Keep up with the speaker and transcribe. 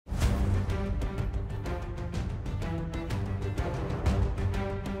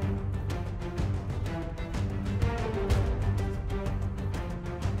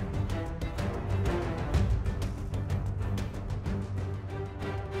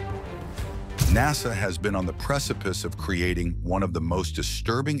NASA has been on the precipice of creating one of the most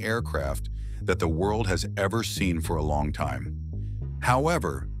disturbing aircraft that the world has ever seen for a long time.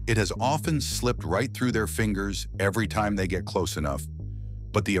 However, it has often slipped right through their fingers every time they get close enough.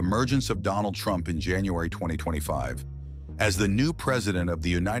 But the emergence of Donald Trump in January 2025, as the new president of the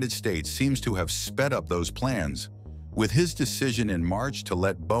United States, seems to have sped up those plans, with his decision in March to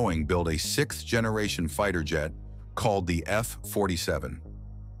let Boeing build a sixth-generation fighter jet called the F-47.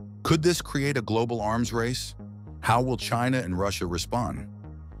 Could this create a global arms race? How will China and Russia respond?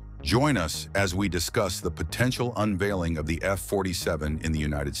 Join us as we discuss the potential unveiling of the F-47 in the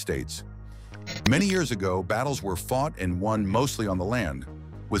United States. Many years ago, battles were fought and won mostly on the land,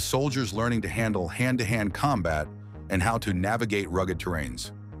 with soldiers learning to handle hand-to-hand combat and how to navigate rugged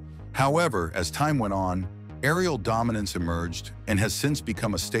terrains. However, as time went on, aerial dominance emerged and has since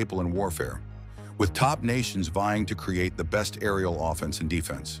become a staple in warfare, with top nations vying to create the best aerial offense and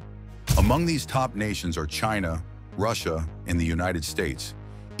defense. Among these top nations are China, Russia, and the United States,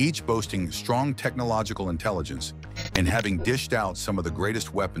 each boasting strong technological intelligence and having dished out some of the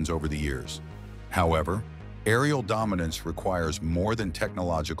greatest weapons over the years. However, aerial dominance requires more than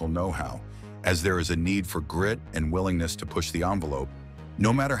technological know-how, as there is a need for grit and willingness to push the envelope,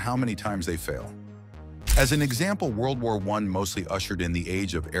 no matter how many times they fail. As an example, World War I mostly ushered in the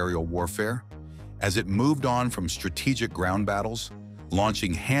age of aerial warfare, as it moved on from strategic ground battles,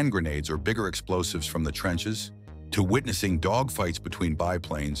 launching hand grenades or bigger explosives from the trenches, to witnessing dogfights between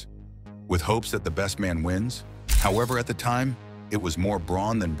biplanes, with hopes that the best man wins. However, at the time, it was more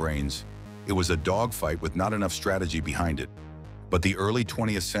brawn than brains. It was a dogfight with not enough strategy behind it. But the early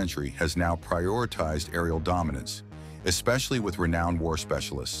 20th century has now prioritized aerial dominance, especially with renowned war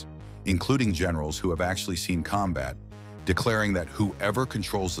specialists, including generals who have actually seen combat, declaring that whoever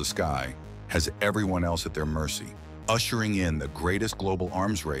controls the sky has everyone else at their mercy, ushering in the greatest global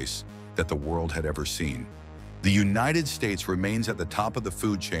arms race that the world had ever seen. The United States remains at the top of the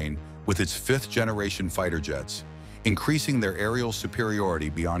food chain with its fifth-generation fighter jets, increasing their aerial superiority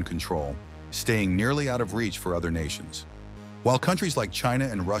beyond control, staying nearly out of reach for other nations. While countries like China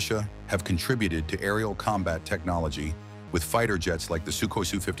and Russia have contributed to aerial combat technology with fighter jets like the Sukhoi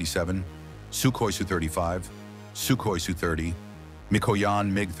Su-57, Sukhoi Su-35, Sukhoi Su-30,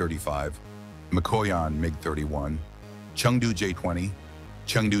 Mikoyan MiG-35, Mikoyan MiG-31, Chengdu J-20,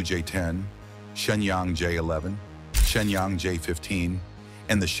 Chengdu J-10, Shenyang J-11, Shenyang J-15,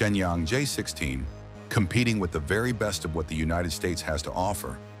 and the Shenyang J-16, competing with the very best of what the United States has to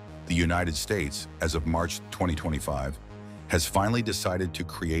offer. The United States, as of March 2025, has finally decided to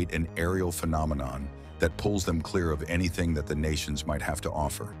create an aerial phenomenon that pulls them clear of anything that the nations might have to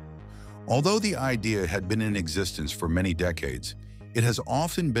offer. Although the idea had been in existence for many decades, it has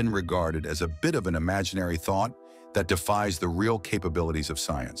often been regarded as a bit of an imaginary thought that defies the real capabilities of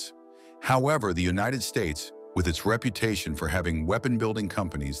science. However, the United States, with its reputation for having weapon-building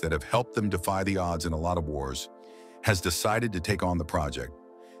companies that have helped them defy the odds in a lot of wars, has decided to take on the project.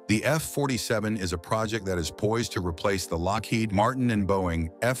 The F-47 is a project that is poised to replace the Lockheed Martin and Boeing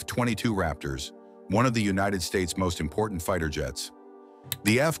F-22 Raptors, one of the United States' most important fighter jets.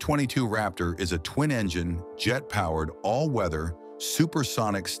 The F-22 Raptor is a twin-engine, jet-powered, all-weather,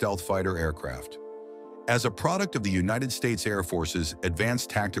 supersonic stealth fighter aircraft. As a product of the United States Air Force's Advanced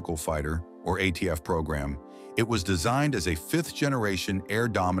Tactical Fighter, or ATF program, it was designed as a fifth-generation air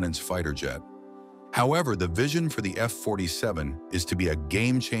dominance fighter jet. However, the vision for the F-47 is to be a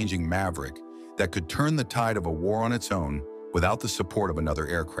game-changing maverick that could turn the tide of a war on its own without the support of another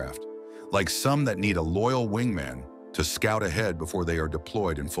aircraft, like some that need a loyal wingman to scout ahead before they are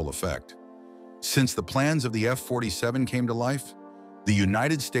deployed in full effect. Since the plans of the F-47 came to life, the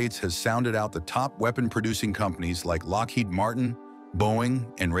United States has sounded out the top weapon-producing companies like Lockheed Martin, Boeing,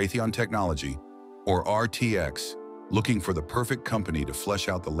 and Raytheon Technology, or RTX, looking for the perfect company to flesh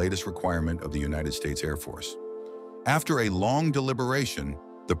out the latest requirement of the United States Air Force. After a long deliberation,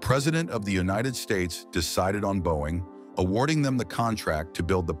 the President of the United States decided on Boeing, awarding them the contract to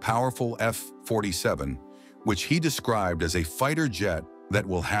build the powerful F-47, which he described as a fighter jet that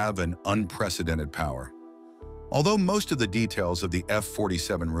will have an unprecedented power. Although most of the details of the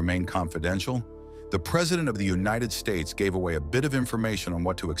F-47 remain confidential, the President of the United States gave away a bit of information on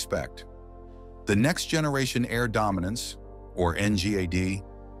what to expect. The Next Generation Air Dominance, or NGAD,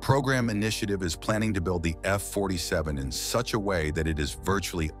 program initiative is planning to build the F-47 in such a way that it is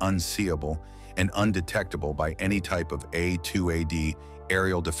virtually unseeable and undetectable by any type of A-2AD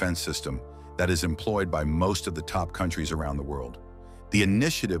aerial defense system that is employed by most of the top countries around the world. The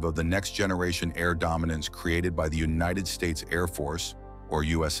initiative of the Next Generation Air Dominance created by the United States Air Force, or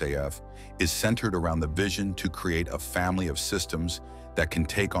USAF, is centered around the vision to create a family of systems that can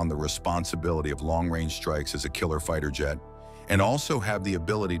take on the responsibility of long-range strikes as a killer fighter jet and also have the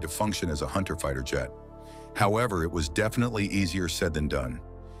ability to function as a hunter fighter jet. However, it was definitely easier said than done.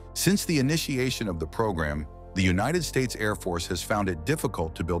 Since the initiation of the program, the United States Air Force has found it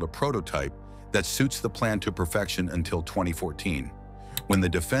difficult to build a prototype that suits the plan to perfection until 2014, when the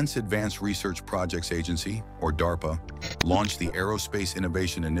Defense Advanced Research Projects Agency, or DARPA, launched the Aerospace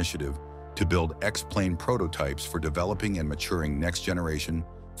Innovation Initiative to build X-plane prototypes for developing and maturing next-generation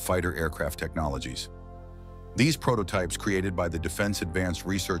fighter aircraft technologies. These prototypes, created by the Defense Advanced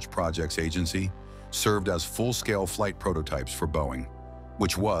Research Projects Agency, served as full-scale flight prototypes for Boeing,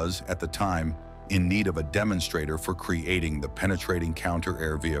 which was, at the time, in need of a demonstrator for creating the penetrating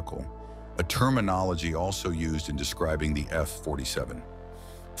counter-air vehicle, a terminology also used in describing the F-47.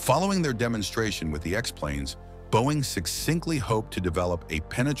 Following their demonstration with the X-planes, Boeing succinctly hoped to develop a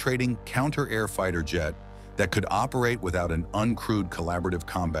penetrating counter-air fighter jet that could operate without an uncrewed collaborative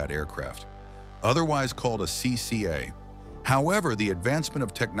combat aircraft, otherwise called a CCA. However, the advancement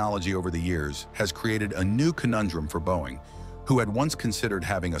of technology over the years has created a new conundrum for Boeing, who had once considered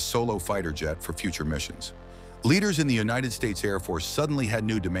having a solo fighter jet for future missions. Leaders in the United States Air Force suddenly had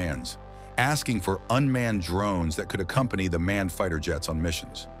new demands, asking for unmanned drones that could accompany the manned fighter jets on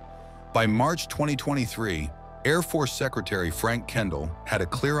missions. By March 2023, Air Force Secretary Frank Kendall had a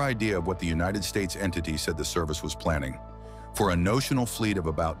clear idea of what the United States entity said the service was planning: for a notional fleet of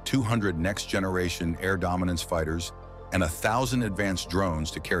about 200 next-generation air dominance fighters and 1,000 advanced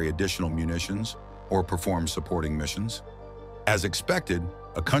drones to carry additional munitions or perform supporting missions. As expected,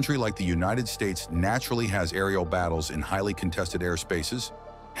 a country like the United States naturally has aerial battles in highly contested airspaces,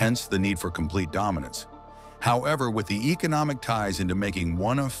 hence the need for complete dominance. However, with the economic ties into making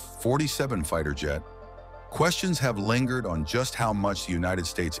one F-47 fighter jet, questions have lingered on just how much the United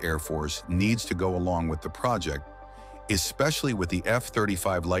States Air Force needs to go along with the project, especially with the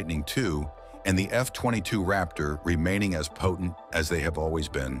F-35 Lightning II and the F-22 Raptor remaining as potent as they have always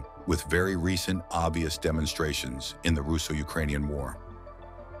been, with very recent obvious demonstrations in the Russo-Ukrainian War.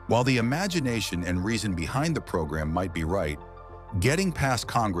 While the imagination and reason behind the program might be right, getting past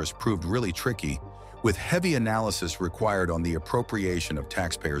Congress proved really tricky, with heavy analysis required on the appropriation of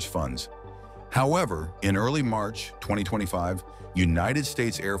taxpayers' funds. However, in early March 2025, United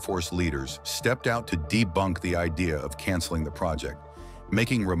States Air Force leaders stepped out to debunk the idea of canceling the project,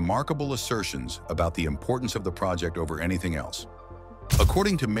 making remarkable assertions about the importance of the project over anything else.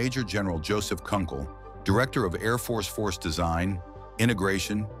 According to Major General Joseph Kunkel, Director of Air Force Design,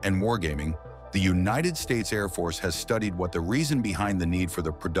 Integration, and Wargaming, the United States Air Force has studied what the reason behind the need for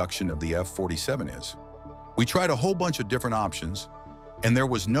the production of the F-47 is. We tried a whole bunch of different options, and there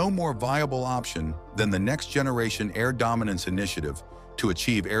was no more viable option than the Next Generation Air Dominance Initiative to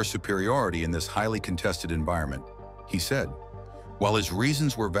achieve air superiority in this highly contested environment, he said. While his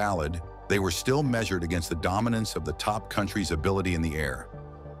reasons were valid, they were still measured against the dominance of the top country's ability in the air,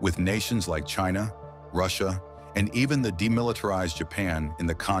 with nations like China, Russia, and even the demilitarized Japan in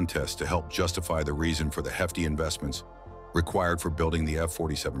the contest to help justify the reason for the hefty investments required for building the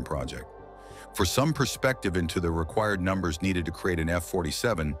F-47 project. For some perspective into the required numbers needed to create an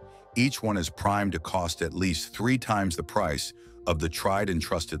F-47, each one is primed to cost at least 3 times the price of the tried and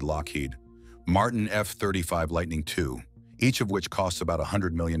trusted Lockheed Martin F-35 Lightning II, each of which costs about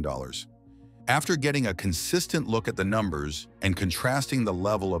 $100 million. After getting a consistent look at the numbers and contrasting the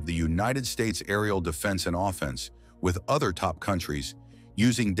level of the United States aerial defense and offense with other top countries,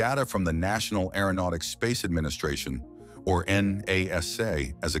 using data from the National Aeronautics Space Administration, or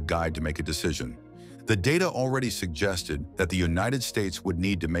NASA, as a guide to make a decision, the data already suggested that the United States would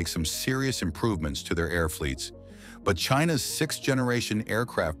need to make some serious improvements to their air fleets, but China's 6th-generation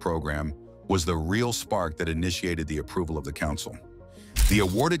aircraft program was the real spark that initiated the approval of the Council. The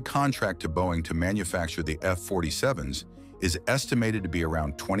awarded contract to Boeing to manufacture the F-47s is estimated to be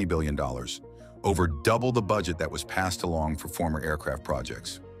around $20 billion, over double the budget that was passed along for former aircraft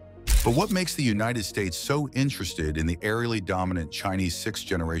projects. But what makes the United States so interested in the aerially dominant Chinese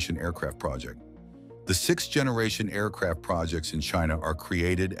 6th-generation aircraft project? The 6th-generation aircraft projects in China are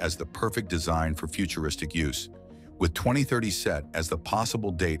created as the perfect design for futuristic use, with 2030 set as the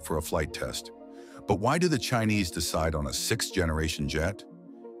possible date for a flight test. But why do the Chinese decide on a 6th-generation jet?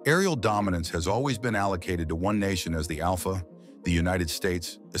 Aerial dominance has always been allocated to one nation as the alpha, the United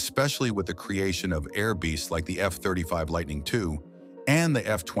States, especially with the creation of air beasts like the F-35 Lightning II and the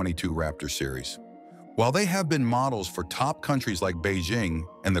F-22 Raptor series. While they have been models for top countries like Beijing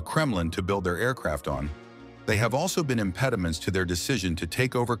and the Kremlin to build their aircraft on, they have also been impediments to their decision to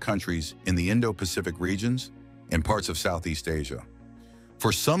take over countries in the Indo-Pacific regions and parts of Southeast Asia.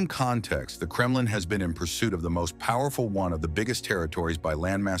 For some context, the Kremlin has been in pursuit of the most powerful one of the biggest territories by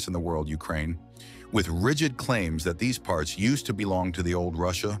landmass in the world, Ukraine, with rigid claims that these parts used to belong to the old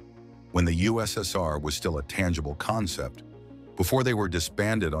Russia when the USSR was still a tangible concept, before they were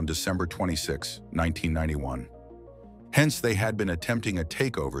disbanded on December 26, 1991. Hence, they had been attempting a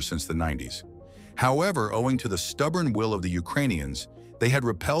takeover since the 90s. However, owing to the stubborn will of the Ukrainians, they had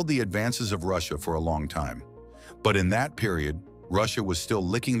repelled the advances of Russia for a long time. But in that period, Russia was still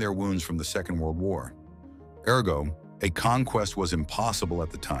licking their wounds from the Second World War. Ergo, a conquest was impossible at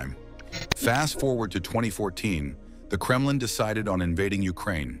the time. Fast forward to 2014, the Kremlin decided on invading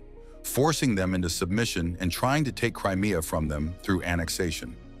Ukraine, forcing them into submission and trying to take Crimea from them through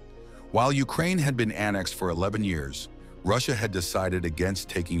annexation. While Ukraine had been annexed for 11 years, Russia had decided against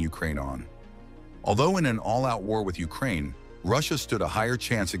taking Ukraine on. Although in an all-out war with Ukraine, Russia stood a higher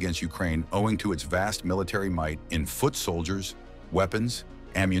chance against Ukraine owing to its vast military might in foot soldiers, weapons,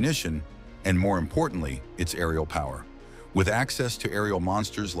 ammunition, and more importantly, its aerial power. With access to aerial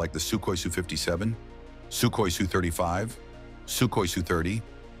monsters like the Sukhoi Su-57, Sukhoi Su-35, Sukhoi Su-30,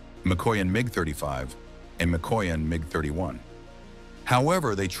 Mikoyan MiG-35, and Mikoyan MiG-31.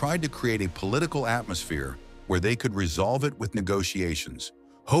 However, they tried to create a political atmosphere where they could resolve it with negotiations,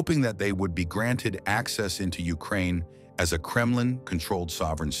 hoping that they would be granted access into Ukraine as a Kremlin-controlled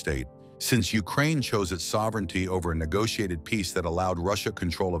sovereign state. Since Ukraine chose its sovereignty over a negotiated peace that allowed Russia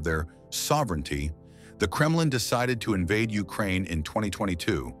control of their sovereignty, the Kremlin decided to invade Ukraine in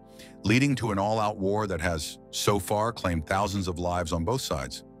 2022, leading to an all-out war that has, so far, claimed thousands of lives on both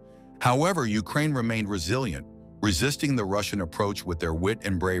sides. However, Ukraine remained resilient, resisting the Russian approach with their wit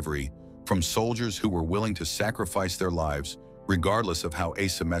and bravery from soldiers who were willing to sacrifice their lives, regardless of how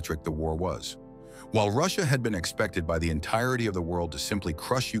asymmetric the war was. While Russia had been expected by the entirety of the world to simply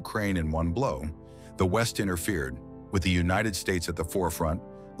crush Ukraine in one blow, the West interfered, with the United States at the forefront,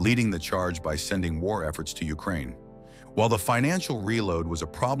 leading the charge by sending war efforts to Ukraine. While the financial reload was a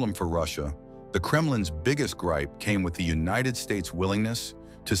problem for Russia, the Kremlin's biggest gripe came with the United States' willingness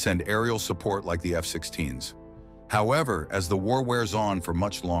to send aerial support like the F-16s. However, as the war wears on for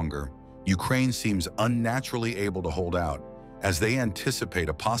much longer, Ukraine seems unnaturally able to hold out, as they anticipate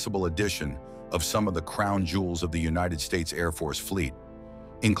a possible addition of some of the crown jewels of the United States Air Force fleet,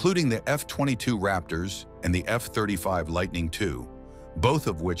 including the F-22 Raptors and the F-35 Lightning II, both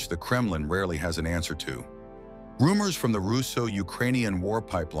of which the Kremlin rarely has an answer to. Rumors from the Russo-Ukrainian war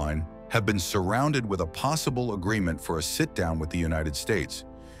pipeline have been surrounded with a possible agreement for a sit-down with the United States,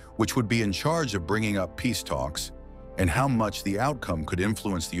 which would be in charge of bringing up peace talks, and how much the outcome could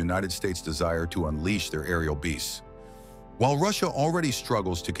influence the United States' desire to unleash their aerial beasts. While Russia already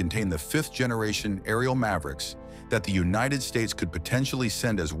struggles to contain the fifth-generation aerial Mavericks that the United States could potentially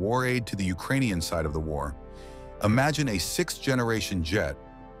send as war aid to the Ukrainian side of the war, imagine a sixth-generation jet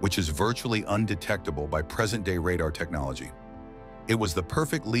which is virtually undetectable by present-day radar technology. It was the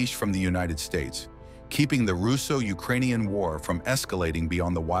perfect leash from the United States, keeping the Russo-Ukrainian war from escalating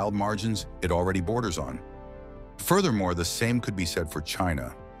beyond the wild margins it already borders on. Furthermore, the same could be said for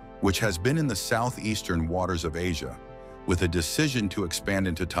China, which has been in the southeastern waters of Asia, with a decision to expand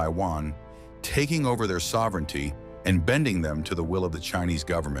into Taiwan, taking over their sovereignty and bending them to the will of the Chinese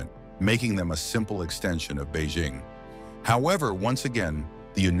government, making them a simple extension of Beijing. However, once again,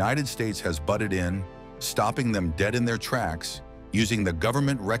 the United States has butted in, stopping them dead in their tracks, using the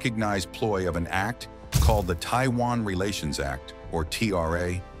government-recognized ploy of an act called the Taiwan Relations Act, or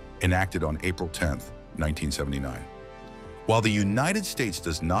TRA, enacted on April 10, 1979. While the United States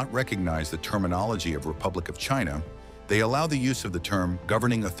does not recognize the terminology of Republic of China, they allow the use of the term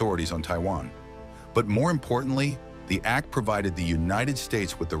governing authorities on Taiwan. But more importantly, the act provided the United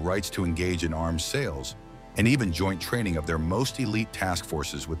States with the rights to engage in arms sales and even joint training of their most elite task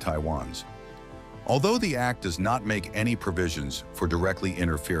forces with Taiwan's. Although the act does not make any provisions for directly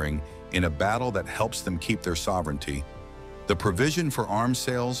interfering in a battle that helps them keep their sovereignty, the provision for arms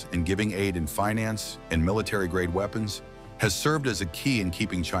sales and giving aid in finance and military-grade weapons has served as a key in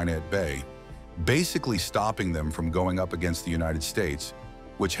keeping China at bay, basically stopping them from going up against the United States,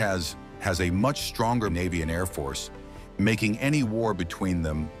 which has a much stronger Navy and Air Force, making any war between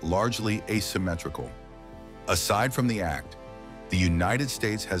them largely asymmetrical. Aside from the act, the United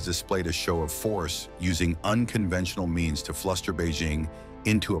States has displayed a show of force using unconventional means to fluster Beijing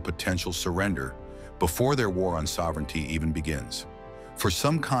into a potential surrender before their war on sovereignty even begins. For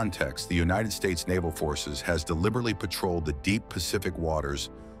some context, the United States Naval Forces has deliberately patrolled the deep Pacific waters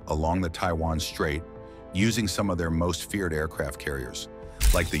along the Taiwan Strait using some of their most feared aircraft carriers,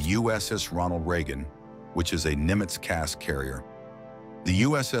 like the USS Ronald Reagan, which is a Nimitz-class carrier, the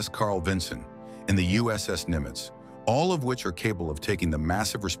USS Carl Vinson, and the USS Nimitz, all of which are capable of taking the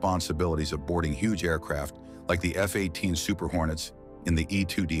massive responsibilities of boarding huge aircraft like the F-18 Super Hornets in the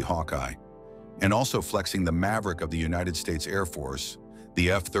E-2D Hawkeye, and also flexing the Maverick of the United States Air Force,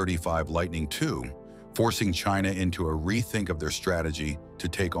 the F-35 Lightning II, forcing China into a rethink of their strategy to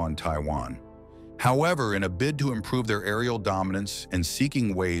take on Taiwan. However, in a bid to improve their aerial dominance and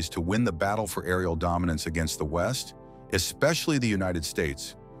seeking ways to win the battle for aerial dominance against the West, especially the United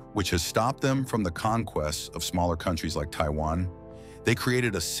States, which has stopped them from the conquests of smaller countries like Taiwan, they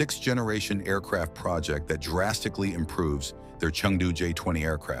created a sixth-generation aircraft project that drastically improves their Chengdu J-20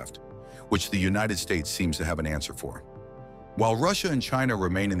 aircraft, which the United States seems to have an answer for. While Russia and China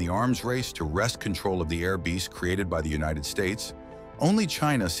remain in the arms race to wrest control of the air beast created by the United States, only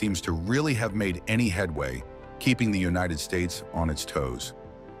China seems to really have made any headway, keeping the United States on its toes.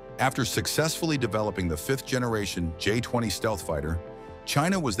 After successfully developing the fifth-generation J-20 stealth fighter,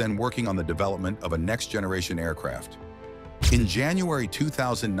 China was then working on the development of a next-generation aircraft. In January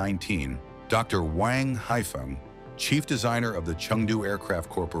 2019, Dr. Wang Haifeng, chief designer of the Chengdu Aircraft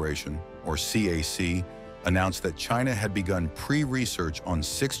Corporation, or CAC, announced that China had begun pre-research on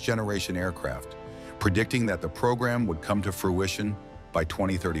sixth-generation aircraft, predicting that the program would come to fruition by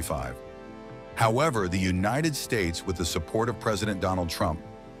 2035. However, the United States, with the support of President Donald Trump,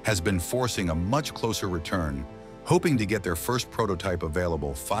 has been forcing a much closer return, hoping to get their first prototype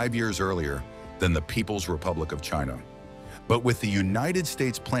available 5 years earlier than the People's Republic of China. But with the United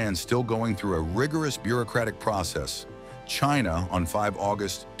States plan still going through a rigorous bureaucratic process, China, on 5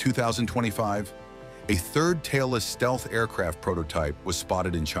 August 2025, a third tailless stealth aircraft prototype was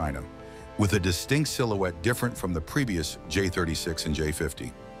spotted in China, with a distinct silhouette different from the previous J-36 and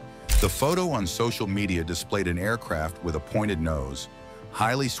J-50. The photo on social media displayed an aircraft with a pointed nose,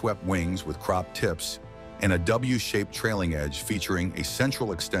 highly swept wings with cropped tips, and a W-shaped trailing edge featuring a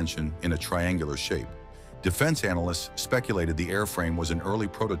central extension in a triangular shape. Defense analysts speculated the airframe was an early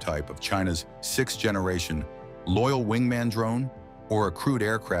prototype of China's sixth-generation Loyal Wingman drone, or a crewed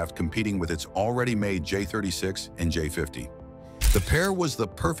aircraft competing with its already made J-36 and J-50. The pair was the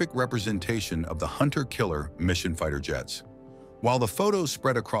perfect representation of the hunter-killer mission fighter jets. While the photos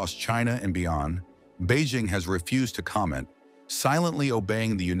spread across China and beyond, Beijing has refused to comment, silently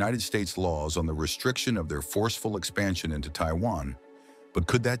obeying the United States laws on the restriction of their forceful expansion into Taiwan. But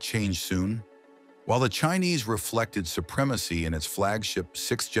could that change soon? While the Chinese reflected supremacy in its flagship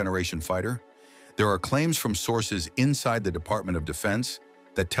sixth-generation fighter, there are claims from sources inside the Department of Defense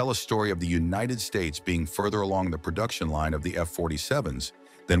that tell a story of the United States being further along the production line of the F-47s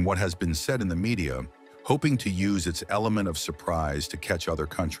than what has been said in the media, hoping to use its element of surprise to catch other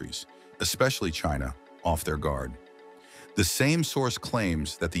countries, especially China, off their guard. The same source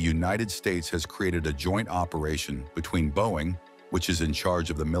claims that the United States has created a joint operation between Boeing, which is in charge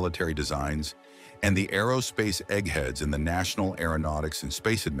of the military designs, and the aerospace eggheads in the National Aeronautics and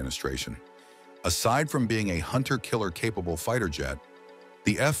Space Administration. Aside from being a hunter-killer capable fighter jet,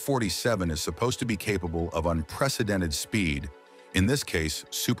 the F-47 is supposed to be capable of unprecedented speed, in this case,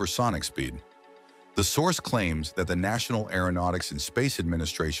 supersonic speed. The source claims that the National Aeronautics and Space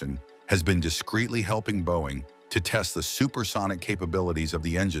Administration has been discreetly helping Boeing to test the supersonic capabilities of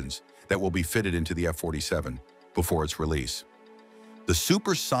the engines that will be fitted into the F-47 before its release. The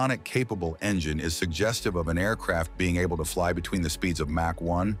supersonic capable engine is suggestive of an aircraft being able to fly between the speeds of Mach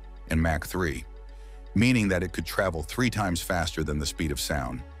 1 and Mach 3, meaning that it could travel 3 times faster than the speed of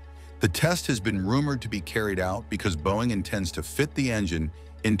sound. The test has been rumored to be carried out because Boeing intends to fit the engine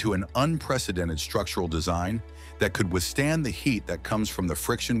into an unprecedented structural design that could withstand the heat that comes from the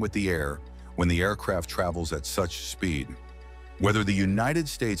friction with the air when the aircraft travels at such speed. Whether the United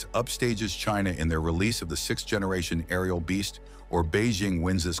States upstages China in their release of the sixth-generation aerial beast or Beijing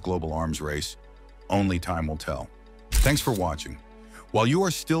wins this global arms race, only time will tell. Thanks for watching. While you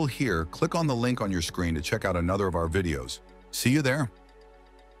are still here, click on the link on your screen to check out another of our videos. See you there.